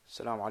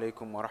Assalamu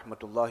alaikum wa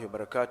rahmatullahi wa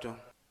barakatuh.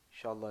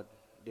 Inshallah,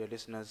 dear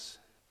listeners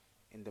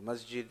in the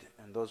masjid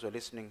and those who are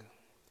listening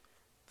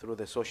through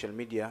the social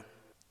media,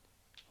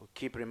 we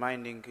keep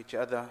reminding each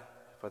other,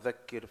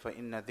 فَذَكِّرْ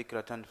فَإِنَّ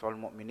ذِكْرَ تَنْفَعُ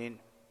الْمُؤْمِنِينَ,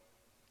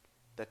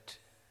 that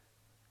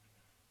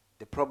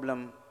the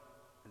problem,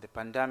 the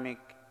pandemic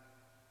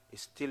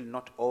is still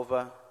not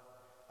over.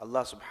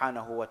 Allah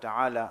subhanahu wa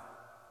ta'ala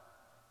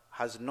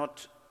has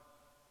not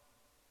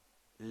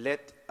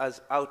let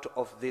us out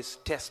of this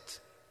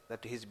test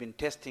that He's been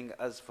testing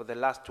us for the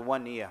last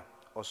 1 year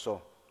or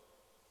so.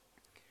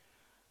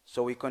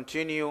 So we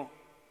continue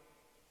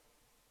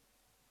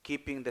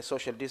keeping the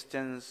social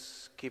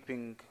distance,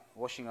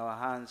 washing our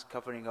hands,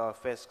 covering our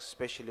face,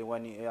 especially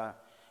when we are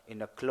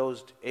in a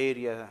closed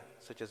area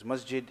such as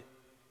masjid,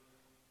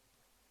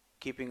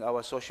 keeping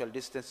our social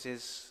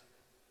distances,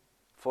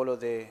 follow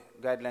the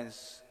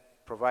guidelines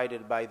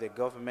provided by the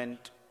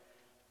government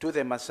to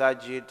the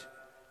masajid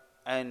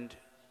and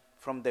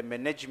from the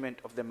management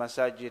of the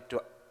masajid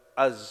to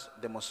us,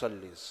 the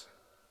musallis.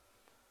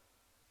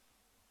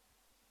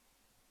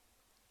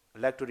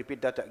 I'd like to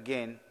repeat that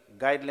again.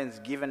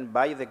 Guidelines given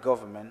by the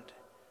government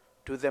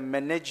to the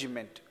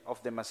management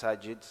of the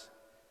masajids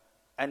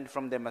and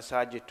from the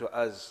masajid to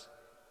us.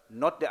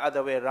 Not the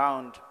other way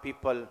around,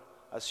 people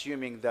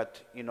assuming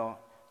that,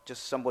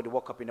 just somebody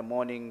woke up in the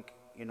morning,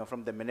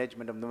 from the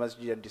management of the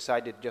masjid and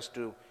decided just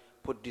to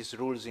put these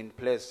rules in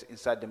place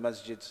inside the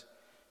masjids.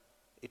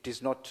 It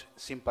is not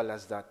simple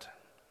as that.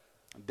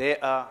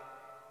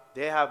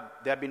 They have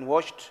been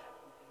washed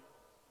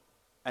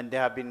and they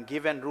have been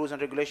given rules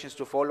and regulations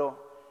to follow,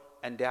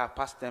 and they have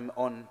passed them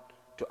on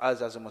to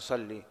us as a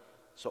musalli.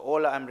 So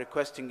all I'm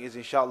requesting is,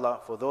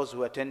 inshallah, for those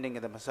who are attending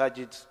in the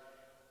masajids,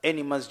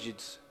 any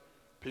masjids,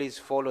 please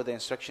follow the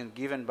instructions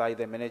given by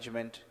the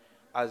management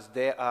as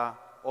they are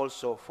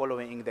also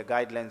following the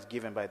guidelines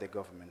given by the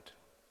government.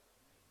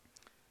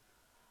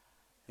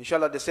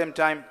 Inshallah, at the same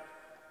time,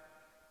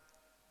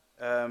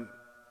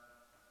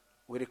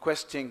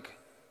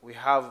 we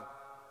have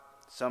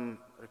some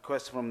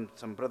requests from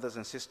some brothers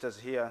and sisters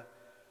here.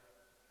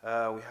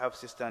 We have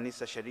Sister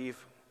Anisa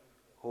Sharif,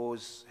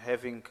 who's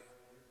having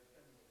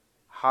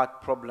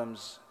heart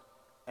problems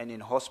and in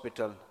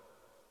hospital,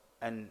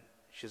 and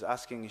she's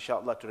asking,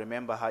 inshallah, to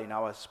remember her in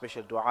our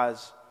special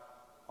du'as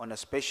on a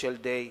special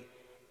day,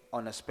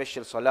 on a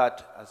special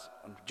salat as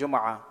on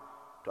Jum'ah,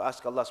 to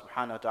ask Allah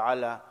subhanahu wa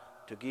ta'ala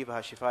to give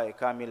her shifa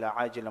kamila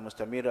ajila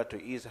mustamira,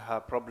 to ease her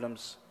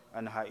problems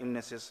and her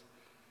illnesses.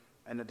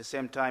 And at the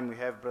same time, we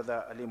have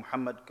Brother Ali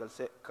Muhammad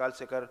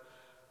Kalsekar,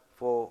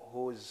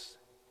 who is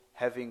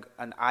having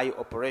an eye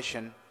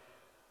operation.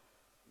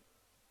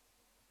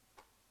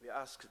 We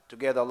ask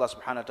together Allah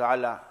subhanahu wa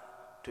ta'ala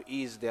to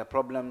ease their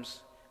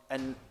problems,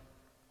 and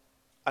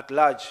at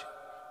large,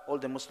 all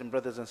the Muslim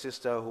brothers and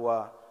sisters who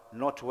are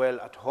not well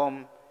at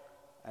home,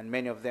 and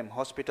many of them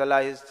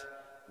hospitalized,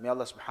 may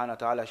Allah subhanahu wa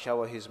ta'ala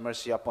shower His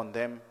mercy upon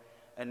them,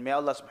 and may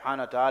Allah subhanahu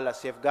wa ta'ala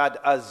safeguard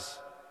us.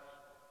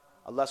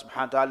 Allah subhanahu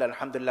wa ta'ala,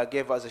 alhamdulillah,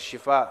 gave us a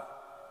shifa,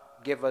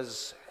 gave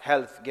us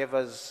health, gave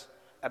us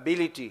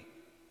ability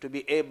to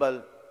be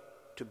able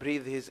to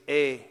breathe His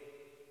air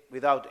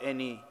without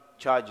any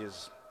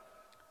charges.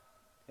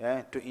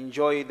 To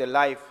enjoy the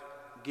life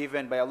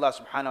given by Allah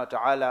subhanahu wa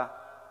ta'ala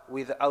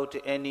without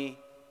any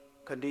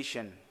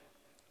condition.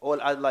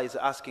 All Allah is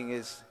asking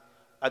is,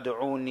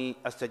 Ad'uni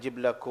astajib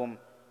lakum.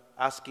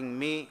 Ask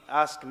me,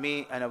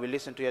 and I will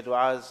listen to your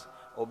du'as.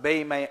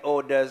 Obey my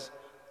orders,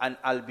 and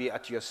I'll be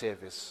at your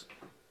service.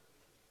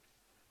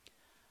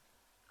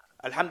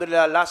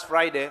 Alhamdulillah, last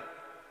Friday,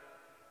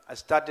 I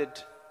started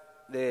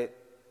the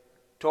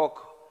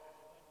talk,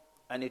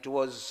 and it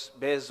was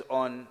based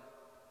on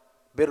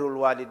Birrul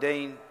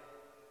Walidain,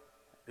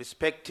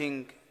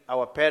 respecting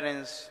our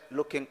parents,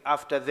 looking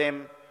after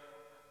them,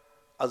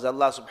 as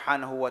Allah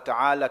subhanahu wa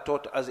ta'ala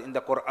taught us in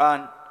the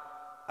Quran,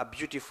 a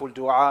beautiful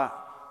dua,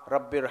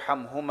 Rabbi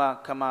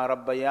irhamhuma kama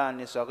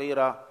rabbayani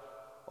saghira.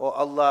 Oh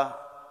Allah,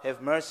 have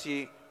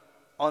mercy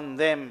on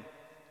them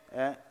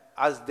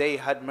as they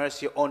had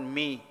mercy on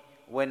me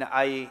when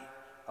I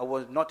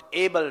was not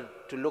able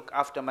to look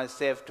after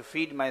myself, to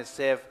feed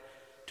myself,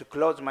 to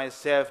clothe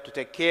myself, to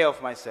take care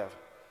of myself.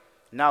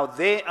 Now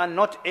they are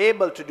not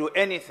able to do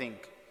anything.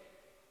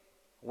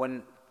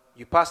 When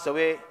you pass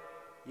away,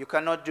 you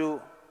cannot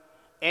do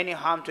any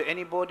harm to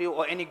anybody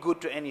or any good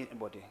to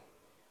anybody.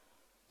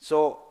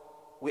 So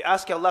we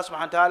ask Allah subhanahu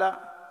wa ta'ala,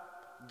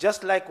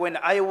 just like when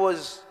I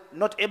was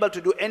not able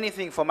to do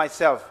anything for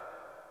myself,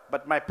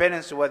 but my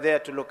parents were there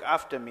to look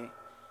after me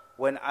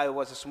when I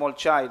was a small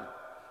child.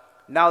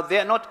 Now they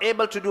are not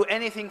able to do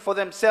anything for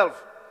themselves.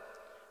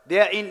 They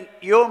are in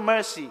your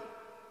mercy.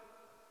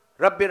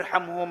 Rabbi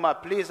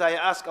irhamhuma, please, I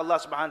ask Allah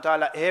subhanahu wa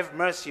ta'ala, have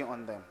mercy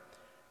on them.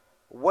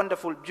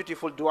 Wonderful,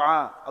 beautiful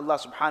dua Allah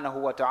subhanahu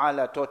wa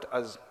ta'ala taught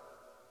us.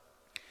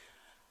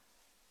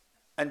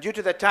 And due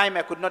to the time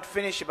I could not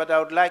finish, but I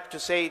would like to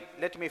say,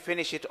 let me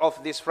finish it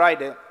off this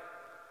Friday,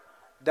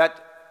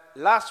 that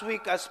last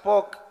week I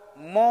spoke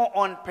more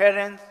on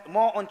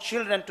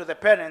children to the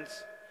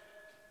parents,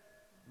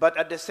 but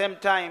at the same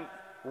time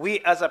we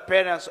as a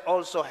parents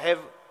also have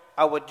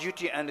our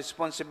duty and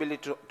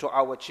responsibility to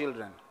our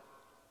children.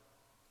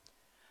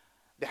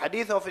 The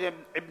hadith of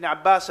Ibn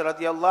Abbas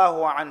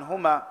radiallahu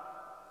anhuma,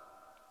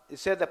 it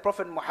said the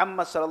Prophet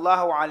Muhammad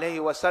sallallahu alayhi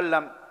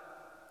wasallam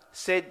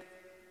said,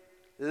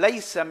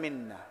 Laysa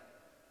minna.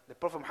 The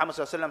Prophet Muhammad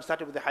sallallahu alayhi wasallam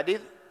started with the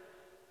hadith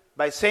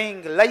by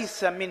saying,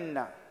 Laysa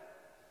minna,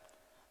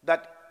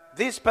 that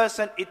this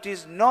person, it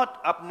is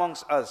not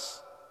amongst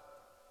us.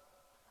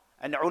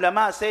 And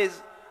ulama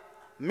says,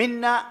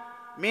 minna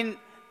mean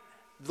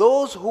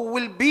those who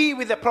will be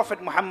with the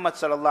Prophet Muhammad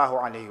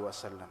sallallahu alayhi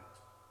wasallam.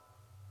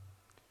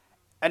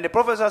 And the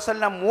Prophet sallallahu alayhi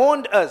wasallam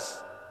warned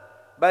us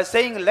by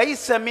saying,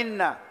 Laysa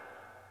minna.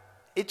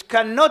 It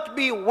cannot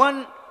be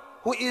one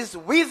who is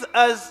with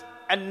us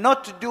and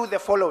not to do the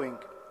following.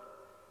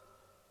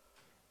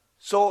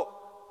 So,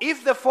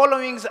 if the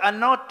followings are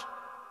not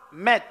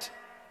met,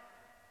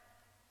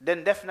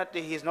 then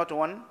definitely he is not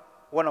one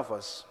of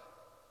us.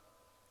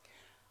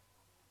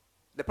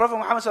 The Prophet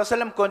Muhammad sallallahu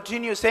alaihi wasallam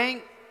continues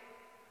saying,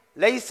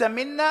 Laysa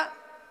minna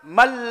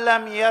man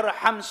lam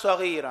yarham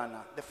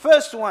saghirana. The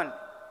first one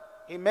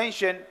he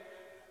mentioned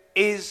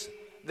is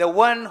the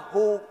one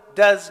who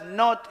does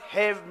not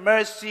have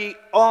mercy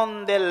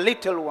on the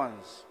little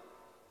ones,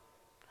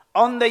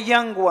 on the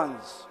young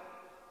ones,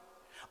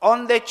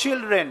 on the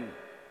children.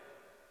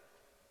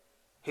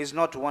 He's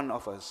not one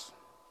of us.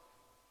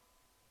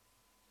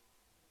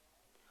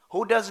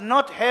 Who does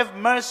not have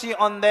mercy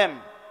on them.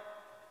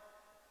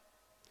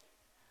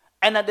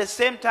 And at the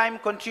same time,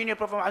 continue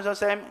Prophet Muhammad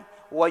saying,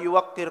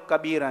 وَيُوَقِّرْ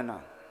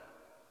كَبِيرَنَا.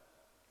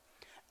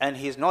 And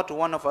he's not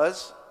one of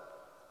us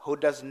who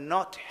does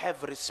not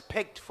have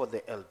respect for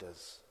the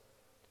elders.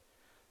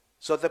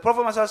 So the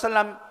Prophet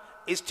Muhammad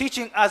is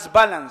teaching us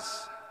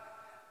balance.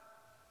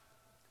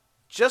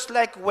 Just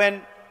like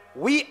when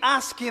we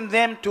asking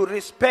them to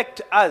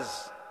respect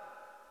us,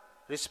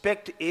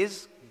 respect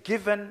is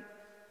given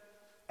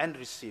and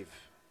receive.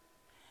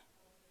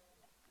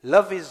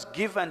 Love is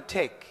give and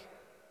take.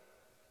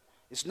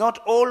 It's not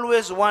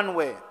always one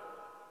way.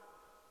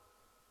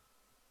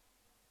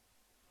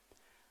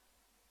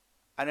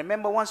 I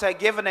remember once I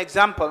gave an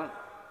example.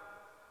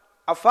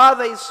 A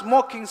father is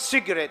smoking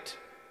cigarette,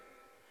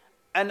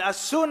 and as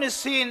soon as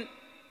seeing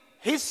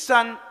his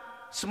son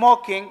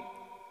smoking,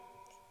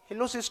 he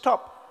loses his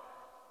top.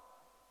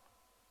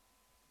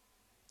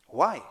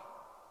 Why?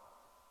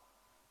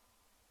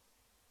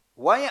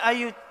 Why are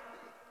you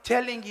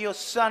telling your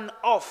son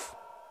off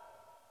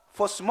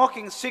for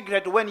smoking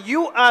cigarette when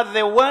you are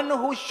the one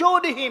who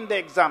showed him the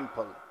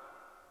example?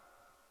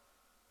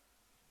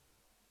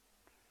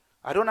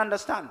 I don't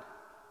understand.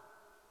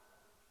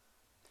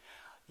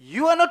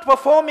 You are not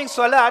performing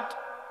salat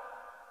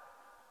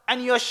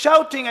and you are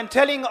shouting and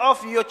telling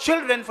off your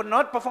children for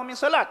not performing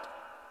salat.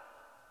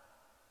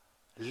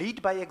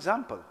 Lead by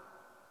example.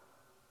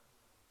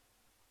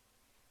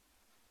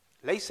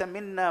 لَيْسَ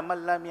مِنَّا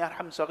مَنْ لَمْ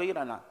يَرْحَمْ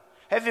صَغِيرَنَا.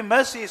 Having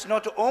mercy is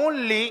not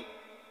only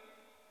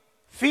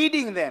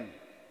feeding them.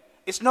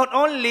 It's not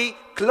only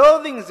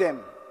clothing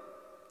them.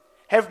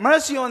 Have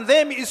mercy on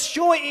them is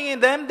showing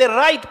them the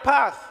right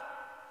path.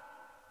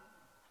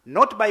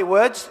 Not by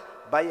words,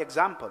 by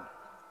example.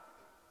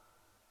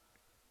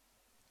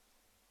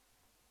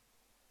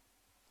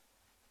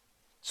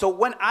 So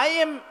when I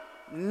am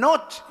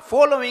not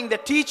following the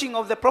teaching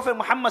of the Prophet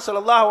Muhammad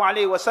sallallahu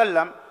alaihi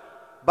wasallam,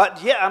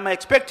 but yet I'm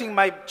expecting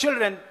my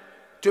children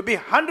to be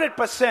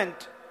 100%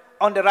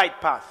 on the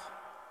right path.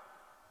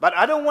 But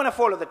I don't want to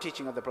follow the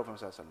teaching of the Prophet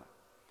sallallahu alaihi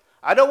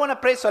wasallam. I don't want to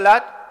pray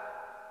salat,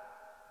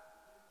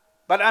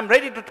 but I'm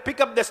ready to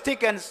pick up the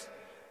stick and,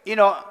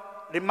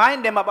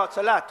 remind them about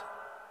salat.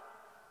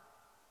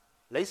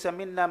 لَيْسَ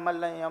مِنَّا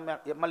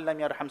مَنْ لَمْ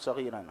يَرْحَمْ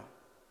صَغِيرَنَا.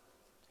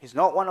 He's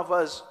not one of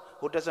us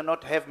who does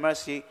not have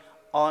mercy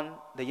on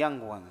the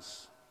young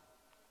ones.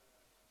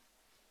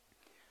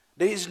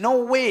 There is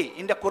no way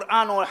in the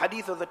Quran or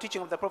Hadith or the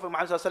teaching of the Prophet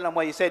Muhammad sallallahu alaihi wasallam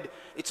where he said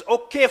it's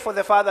okay for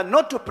the father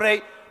not to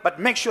pray, but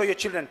make sure your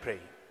children pray.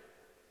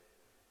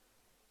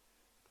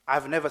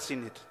 I've never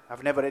seen it.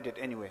 I've never read it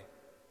anywhere.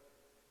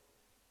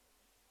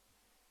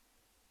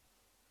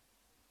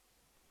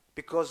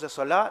 Because the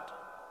salat,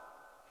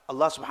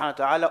 Allah subhanahu wa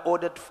ta'ala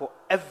ordered for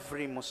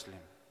every Muslim.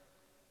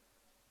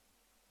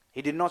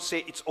 He did not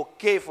say it's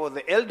okay for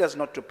the elders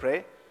not to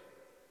pray.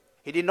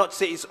 He did not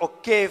say it's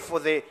okay for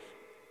the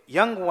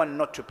young one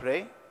not to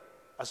pray.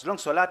 As long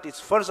as salat is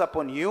first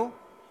upon you,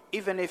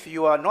 even if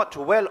you are not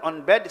well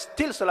on bed,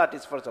 still salat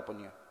is first upon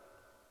you.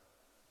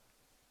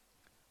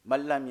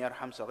 مَنْ لَمْ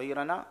يَرْحَمْ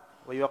صَغِيرَنَا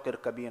وَيُوَقِّرْ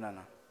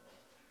كَبِيرَنَا.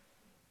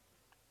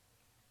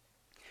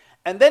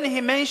 And then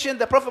he mentioned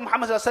the Prophet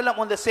Muhammad sallallahu alaihi wasallam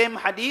on the same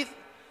hadith,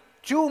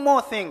 two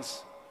more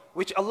things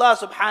which Allah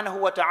subhanahu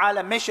wa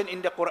ta'ala mentioned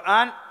in the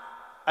Quran.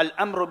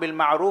 Al-amru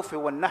bil-ma'ruf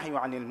wal-nahyu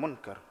 'anil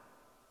munkar.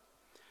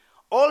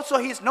 Also,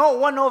 he's not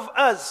one of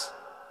us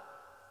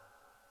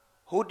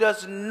who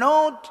does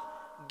not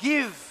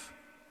give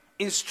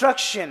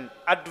instruction,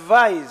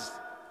 advice,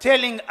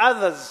 telling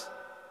others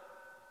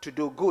to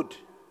do good.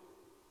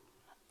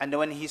 And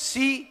when he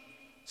see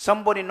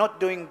somebody not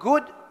doing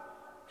good,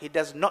 he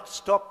does not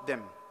stop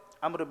them.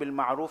 Amru bil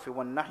ma'ruf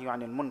wa nahyu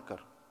anil munkar.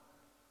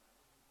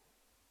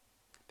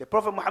 The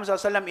Prophet Muhammad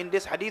sallallahu alaihi wasallam in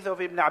this hadith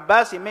of Ibn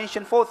Abbas, he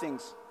mentioned 4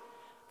 things.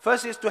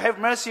 First is to have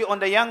mercy on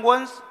the young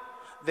ones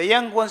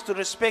to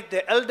respect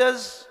the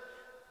elders,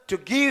 to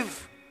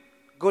give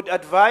good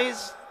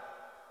advice,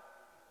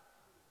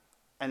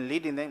 and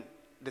leading them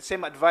the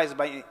same advice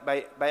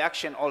by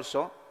action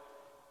also,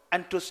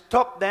 and to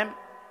stop them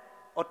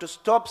or to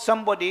stop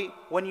somebody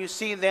when you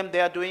see them they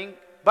are doing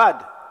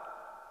bad.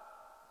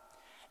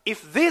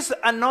 If these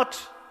are not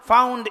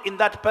found in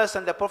that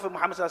person, the Prophet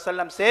Muhammad sallallahu alaihi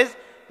wasallam says,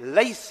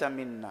 "Laysa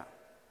minna."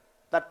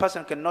 That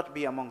person cannot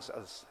be amongst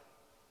us.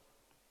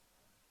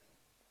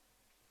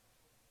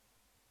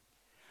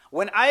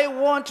 When I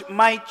want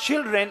my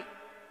children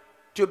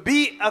to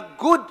be a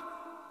good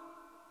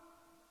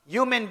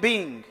human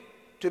being,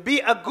 to be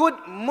a good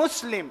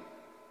Muslim,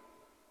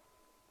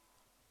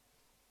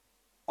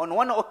 on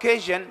one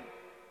occasion,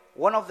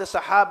 one of the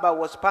Sahaba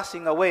was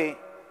passing away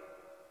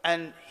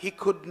and he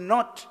could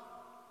not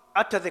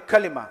utter the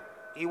kalima.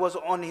 He was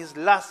on his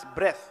last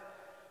breath.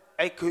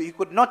 He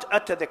could not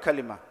utter the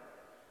kalima.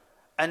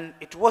 And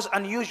it was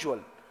unusual.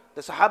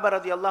 The Sahaba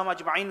radiallahu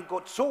ajma'in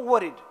got so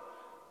worried.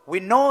 We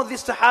know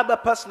this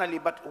Sahaba personally,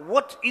 but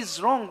what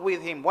is wrong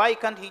with him? Why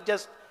can't he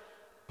just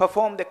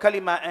perform the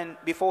kalima and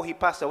before he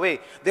passed away?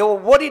 They were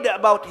worried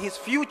about his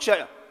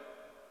future.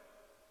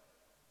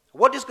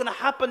 What is going to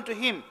happen to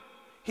him?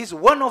 He's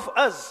one of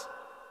us.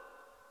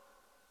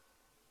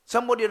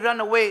 Somebody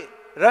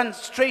ran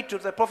straight to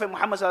the Prophet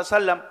Muhammad sallallahu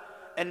alaihi wasallam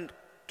and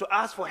to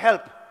ask for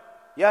help.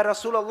 Ya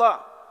Rasulullah,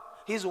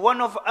 he's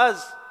one of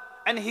us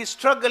and he's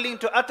struggling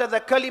to utter the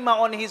kalima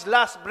on his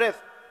last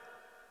breath.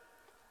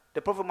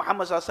 The Prophet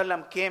Muhammad sallallahu alaihi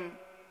wasallam came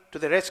to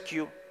the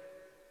rescue.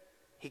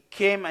 He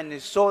came and he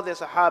saw the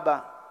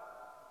Sahaba,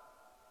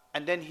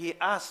 and then he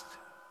asked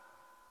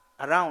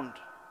around,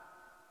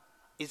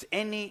 is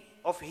any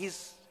of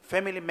his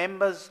family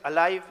members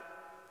alive?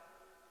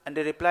 And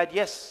they replied,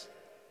 yes.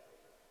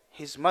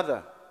 His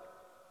mother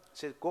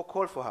said, go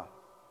call for her.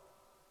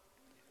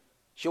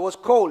 She was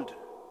called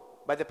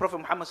by the Prophet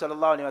Muhammad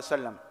sallallahu alaihi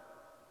wasallam.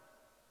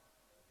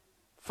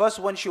 First,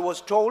 when she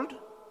was told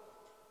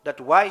that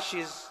why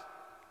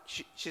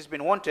she's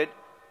been wanted,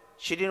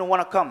 she didn't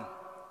want to come.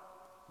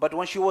 But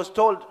when she was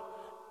told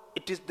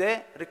it is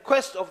the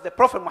request of the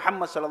Prophet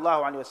Muhammad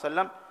sallallahu alaihi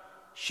wasallam,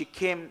 she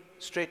came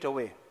straight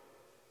away,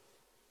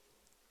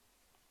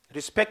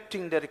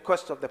 respecting the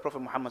request of the Prophet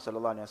Muhammad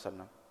sallallahu alaihi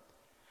wasallam.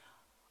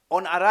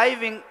 On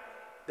arriving,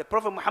 the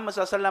Prophet Muhammad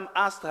sallallahu alaihi wasallam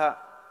asked her,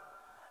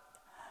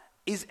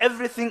 is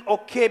everything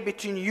okay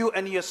between you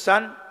and your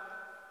son?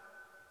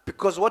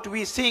 Because what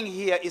we're seeing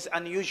here is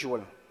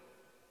unusual.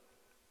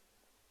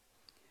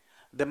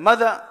 The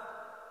mother,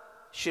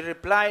 she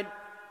replied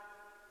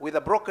with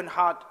a broken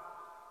heart,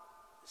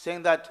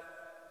 saying that,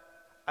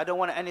 I don't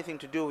want anything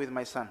to do with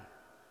my son.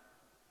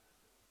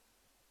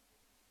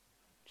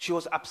 She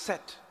was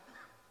upset.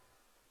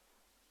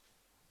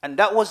 And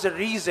that was the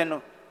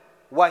reason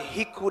why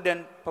he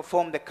couldn't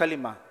perform the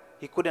kalima.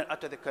 He couldn't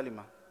utter the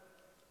kalima.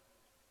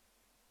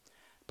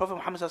 Prophet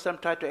Muhammad sallallahu alaihi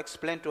wasallam tried to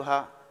explain to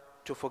her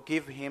to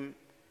forgive him,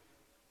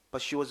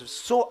 but she was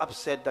so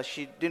upset that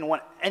she didn't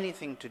want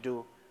anything to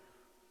do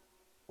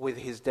with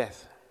his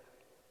death.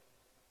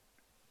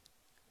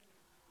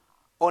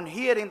 On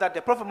hearing that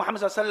the Prophet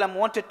Muhammad sallallahu alaihi wasallam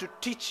wanted to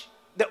teach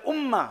the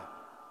ummah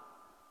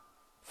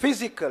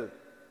physical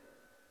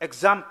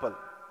example,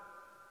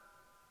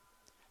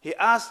 he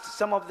asked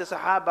some of the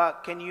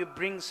Sahaba, can you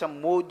bring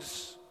some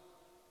woods?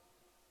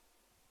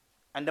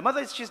 And the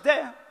mother, she's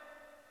there.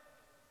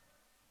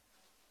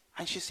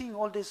 And she's seeing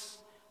all this.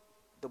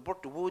 They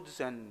brought the woods,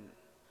 and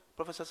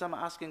Prophet sallallahu alaihi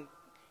wasallam asking,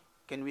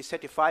 can we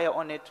set a fire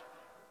on it?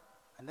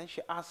 And then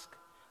she asked,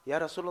 Ya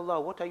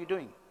Rasulullah, what are you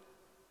doing?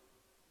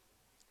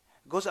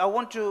 Because I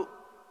want to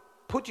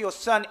put your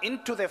son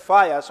into the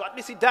fire so at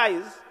least he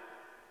dies,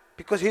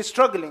 because he's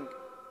struggling.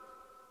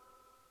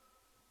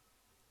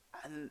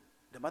 And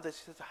the mother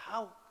says,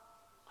 how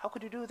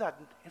could you do that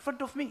in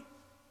front of me?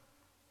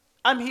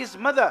 I'm his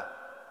mother.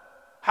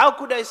 How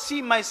could I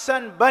see my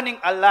son burning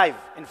alive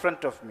in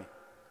front of me?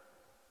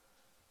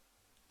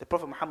 The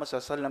Prophet Muhammad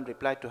sallallahu alaihi wasallam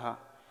replied to her,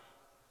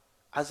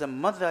 as a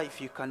mother,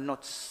 if you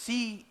cannot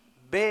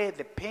bear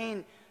the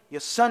pain,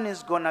 your son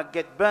is gonna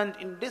get burned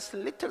in this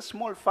little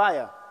small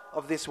fire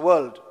of this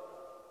world,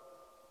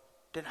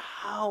 then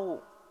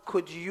how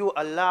could you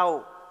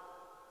allow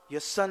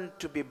your son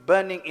to be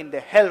burning in the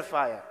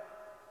hellfire,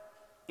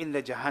 in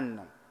the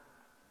Jahannam?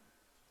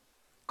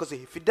 Because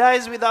if he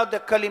dies without the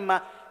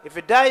kalima, if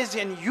he dies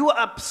and you are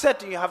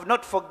upset and you have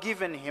not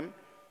forgiven him,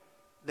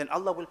 then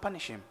Allah will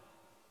punish him.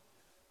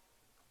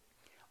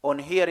 On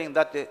hearing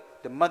that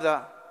the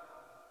mother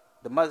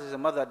is a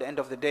mother at the end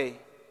of the day,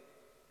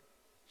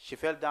 she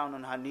fell down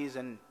on her knees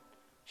and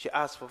she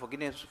asked for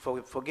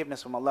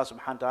forgiveness from Allah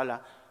subhanahu wa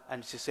ta'ala,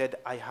 and she said,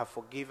 I have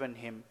forgiven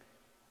him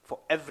for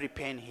every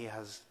pain he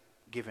has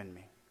given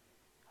me.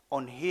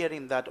 On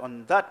hearing that,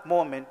 on that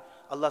moment,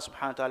 Allah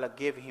subhanahu wa ta'ala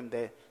gave him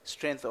the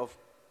strength of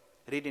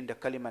reading the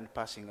kalima and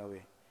passing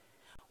away.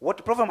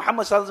 What Prophet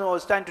Muhammad sallallahu alaihi wasallam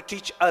was trying to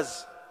teach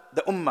us,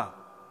 the ummah,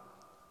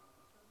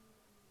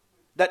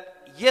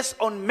 that yes,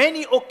 on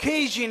many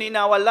occasions in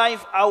our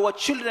life, our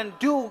children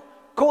do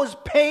cause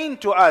pain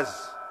to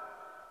us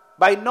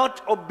by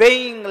not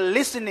obeying,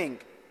 listening.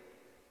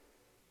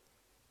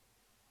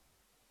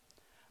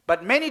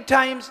 But many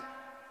times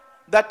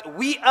that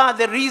we are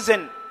the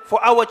reason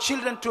for our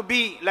children to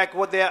be like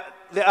what they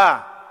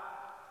are.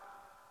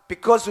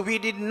 Because we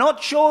did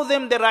not show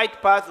them the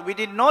right path, we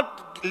did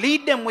not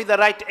lead them with the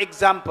right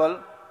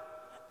example,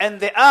 and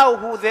they are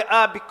who they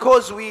are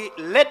because we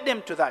led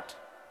them to that.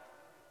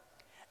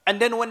 And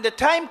then when the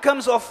time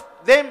comes of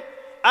them,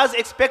 us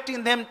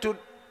expecting them to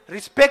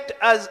respect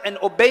us and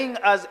obeying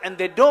us, and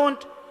they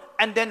don't,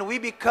 and then we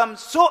become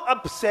so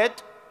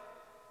upset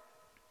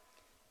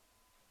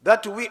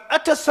that we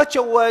utter such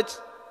a word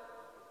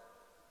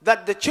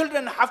that the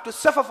children have to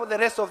suffer for the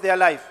rest of their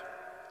life.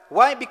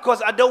 Why?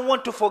 Because I don't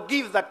want to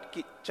forgive that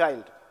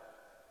child.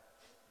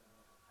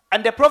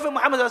 And the Prophet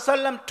Muhammad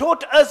ﷺ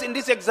taught us in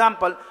this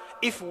example,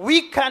 if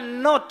we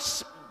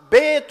cannot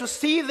bear to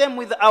see them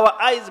with our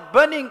eyes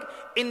burning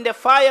in the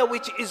fire,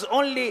 which is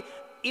only,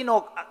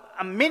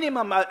 a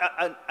minimum,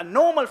 a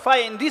normal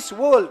fire in this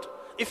world,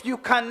 if you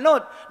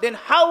cannot, then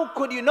how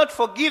could you not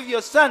forgive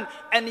your son?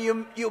 And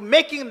you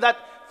making that,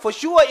 for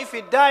sure, if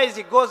he dies,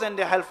 he goes in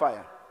the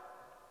hellfire.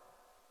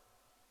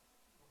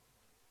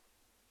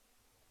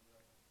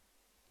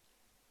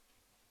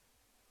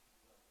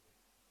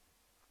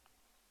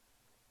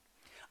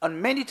 And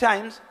many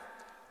times,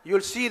 you'll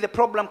see the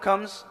problem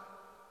comes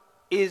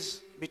is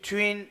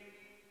between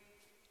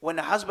when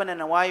a husband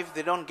and a wife,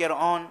 they don't get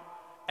on,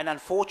 and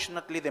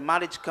unfortunately the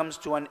marriage comes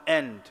to an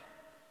end.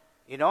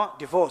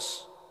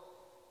 Divorce.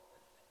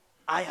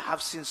 I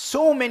have seen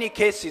so many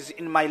cases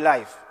in my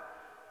life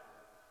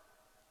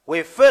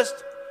where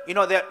first,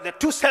 there are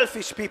two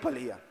selfish people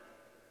here.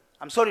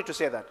 I'm sorry to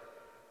say that.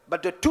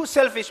 But the two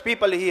selfish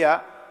people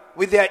here,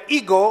 with their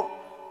ego,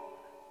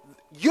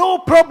 your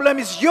problem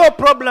is your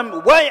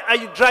problem. Why are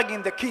you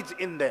dragging the kids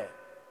in there?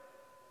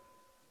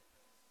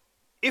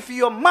 If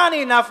you're man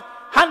enough,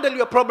 handle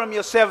your problem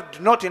yourself. Do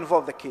not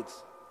involve the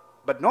kids.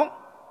 But no.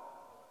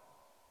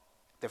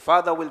 The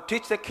father will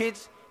teach the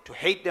kids to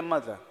hate their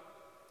mother.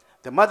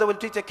 The mother will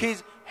teach the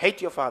kids, hate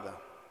your father.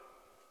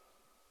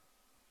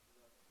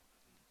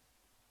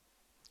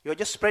 You're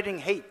just spreading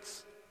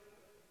hate.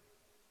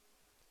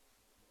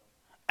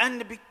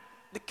 And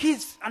the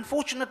kids,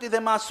 unfortunately,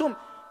 they're masoom.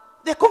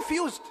 They're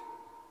confused.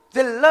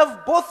 They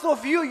love both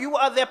of you. You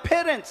are their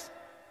parents.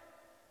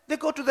 They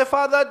go to the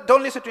father,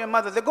 don't listen to your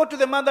mother. They go to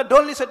the mother,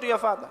 don't listen to your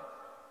father.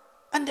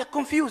 And they're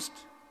confused.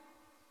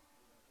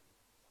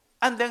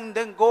 And then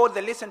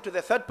they listen to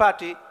the third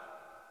party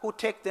who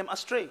take them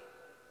astray.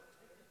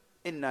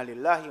 Inna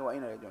lillahi wa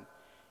inna ilaihi raji'un.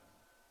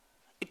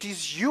 It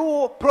is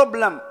your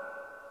problem.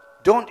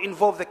 Don't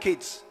involve the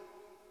kids.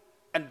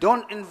 And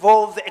don't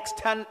involve the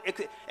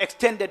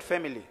extended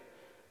family.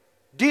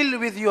 Deal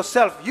with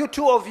yourself. You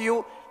two of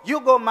you, you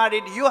go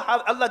married,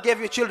 Allah gave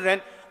you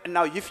children, and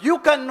now if you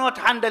cannot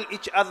handle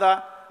each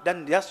other,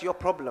 then that's your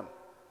problem.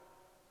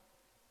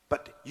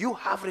 But you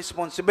have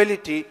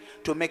responsibility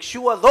to make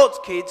sure those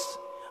kids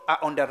are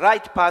on the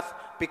right path,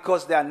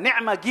 because they are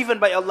ni'mah given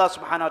by Allah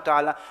subhanahu wa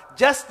ta'ala.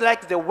 Just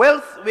like the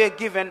wealth we are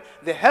given,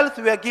 the health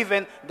we are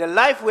given, the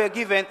life we are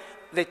given,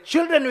 the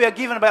children we are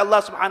given by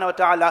Allah subhanahu wa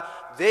ta'ala,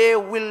 they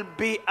will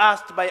be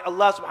asked by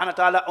Allah subhanahu wa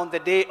ta'ala on the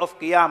day of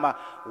Qiyamah,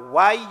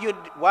 why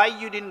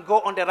you didn't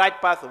go on the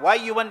right path, why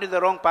you went in the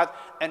wrong path.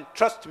 And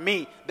trust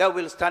me, they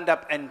will stand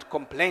up and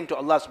complain to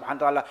Allah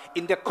subhanahu wa ta'ala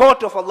in the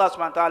court of Allah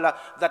subhanahu wa ta'ala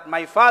that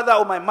my father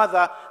or my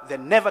mother, they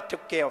never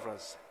took care of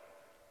us.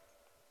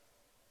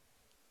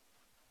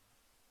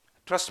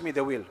 Trust me,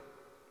 they will.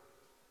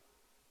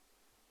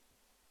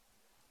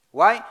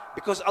 Why?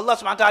 Because Allah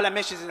subhanahu wa ta'ala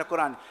mentions in the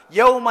Quran,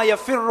 يَوْمَ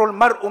يَفِرُّ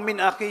الْمَرْءُ مِنْ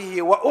أَخِيهِ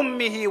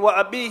وَأُمِّهِ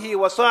وَأَبِيهِ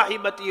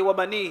وَصَاحِبَتِهِ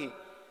وَبَنِيهِ.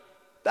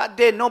 That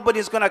day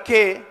nobody's going to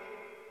care.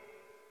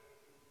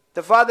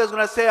 The father is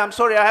going to say, I'm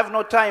sorry, I have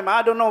no time.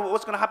 I don't know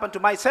what's going to happen to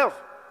myself,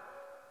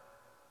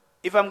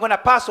 if I'm going to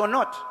pass or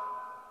not.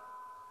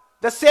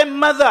 The same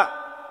mother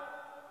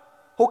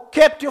who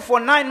kept you for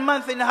 9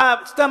 months in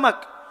her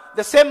stomach,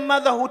 the same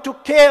mother who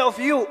took care of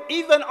you,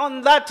 even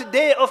on that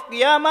day of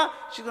Qiyamah,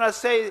 she's going to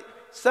say,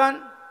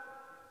 son,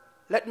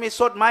 let me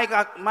sort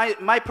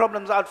my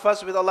problems out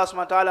first with Allah subhanahu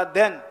wa ta'ala,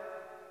 then.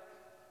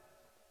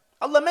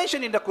 Allah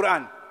mentioned in the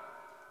Quran.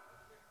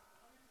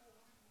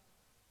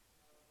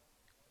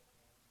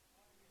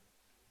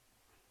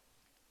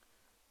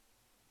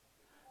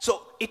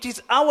 So it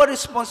is our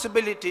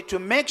responsibility to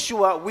make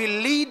sure we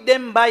lead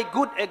them by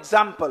good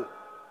example.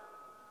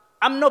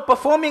 I'm not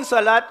performing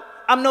salat,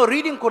 I'm not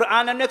reading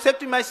Quran, I'm not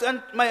accepting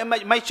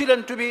my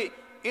children to be,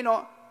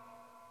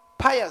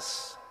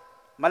 pious,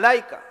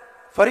 malaika,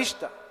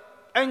 farishta,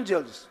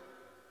 angels.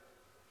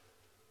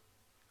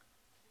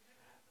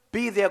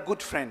 Be their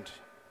good friend,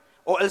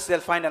 or else they'll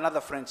find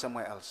another friend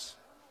somewhere else.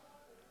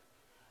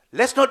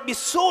 Let's not be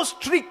so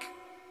strict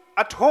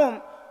at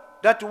home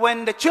that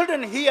when the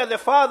children hear the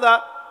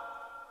father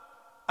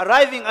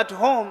arriving at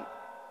home,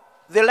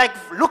 They like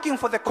looking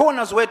for the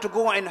corners where to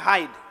go and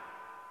hide.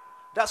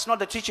 That's not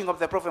the teaching of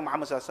the Prophet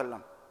Muhammad sallallahu alaihi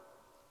wasallam.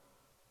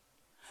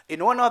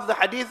 In one of the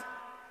hadith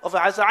of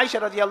Aisha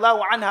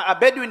radiallahu anha, a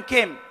Bedouin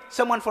came,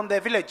 someone from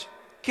their village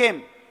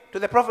came to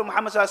the Prophet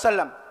Muhammad sallallahu alaihi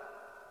wasallam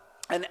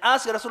and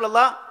asked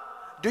Rasulullah,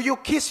 do you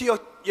kiss your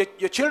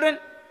children?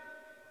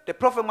 The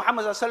Prophet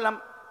Muhammad sallallahu alaihi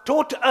wasallam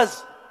taught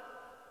us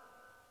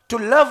to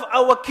love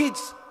our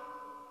kids,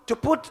 to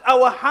put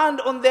our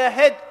hand on their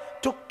head,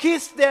 to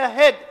kiss their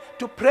head,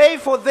 to pray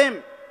for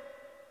them.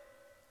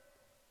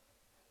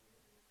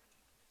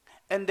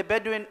 And the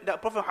Bedouin, the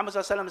Prophet Muhammad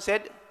sallallahu alaihi wasallam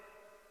said,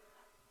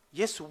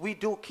 yes, we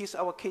do kiss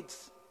our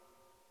kids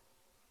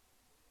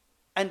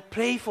and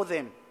pray for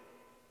them.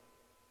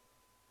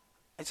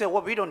 And say,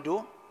 what we don't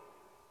do,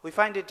 we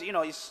find it,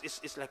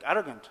 it's like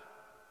arrogant.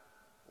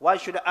 Why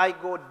should I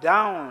go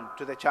down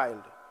to the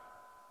child?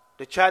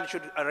 The child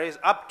should raise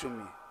up to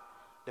me.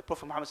 The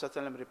Prophet Muhammad sallallahu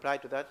alaihi wasallam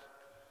replied to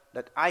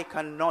that I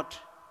cannot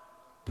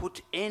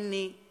put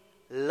any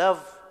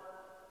love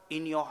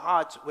in your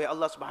heart where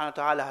Allah subhanahu wa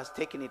ta'ala has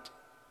taken it.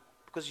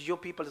 Because your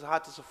people's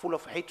heart is full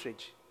of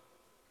hatred.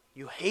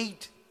 You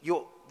hate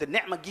the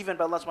ni'mah given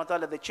by Allah subhanahu wa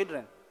ta'ala, the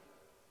children.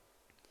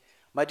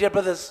 My dear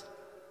brothers,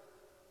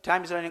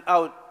 time is running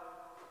out.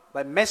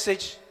 My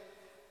message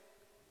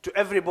to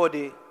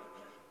everybody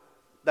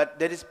that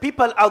there is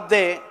people out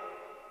there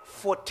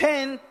for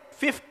 10,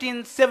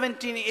 15,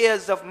 17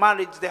 years of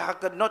marriage, they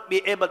could not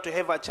be able to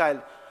have a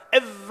child.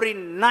 Every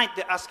night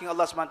they're asking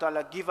Allah subhanahu wa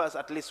ta'ala, give us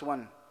at least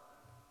one.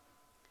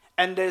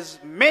 And there's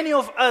many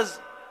of us,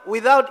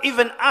 without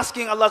even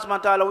asking Allah subhanahu wa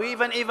ta'ala, we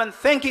even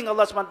thanking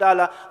Allah subhanahu wa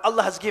ta'ala,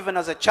 Allah has given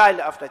us a child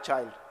after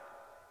child.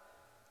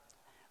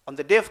 On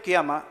the day of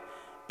Qiyamah,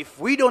 if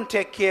we don't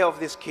take care of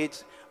these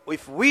kids,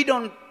 if we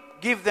don't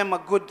give them a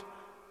good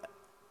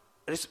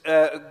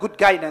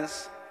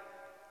guidance,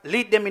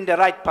 lead them in the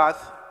right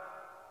path,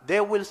 they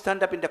will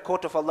stand up in the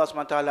court of Allah subhanahu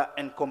wa ta'ala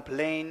and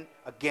complain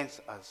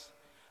against us.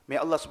 May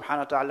Allah subhanahu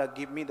wa ta'ala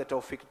give me the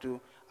tawfiq to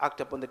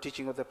act upon the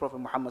teaching of the Prophet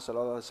Muhammad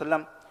sallallahu alaihi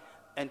wasallam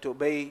and to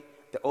obey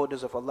the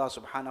orders of Allah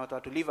subhanahu wa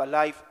ta'ala, to live a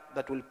life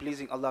that will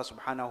pleasing Allah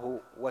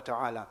subhanahu wa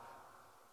ta'ala.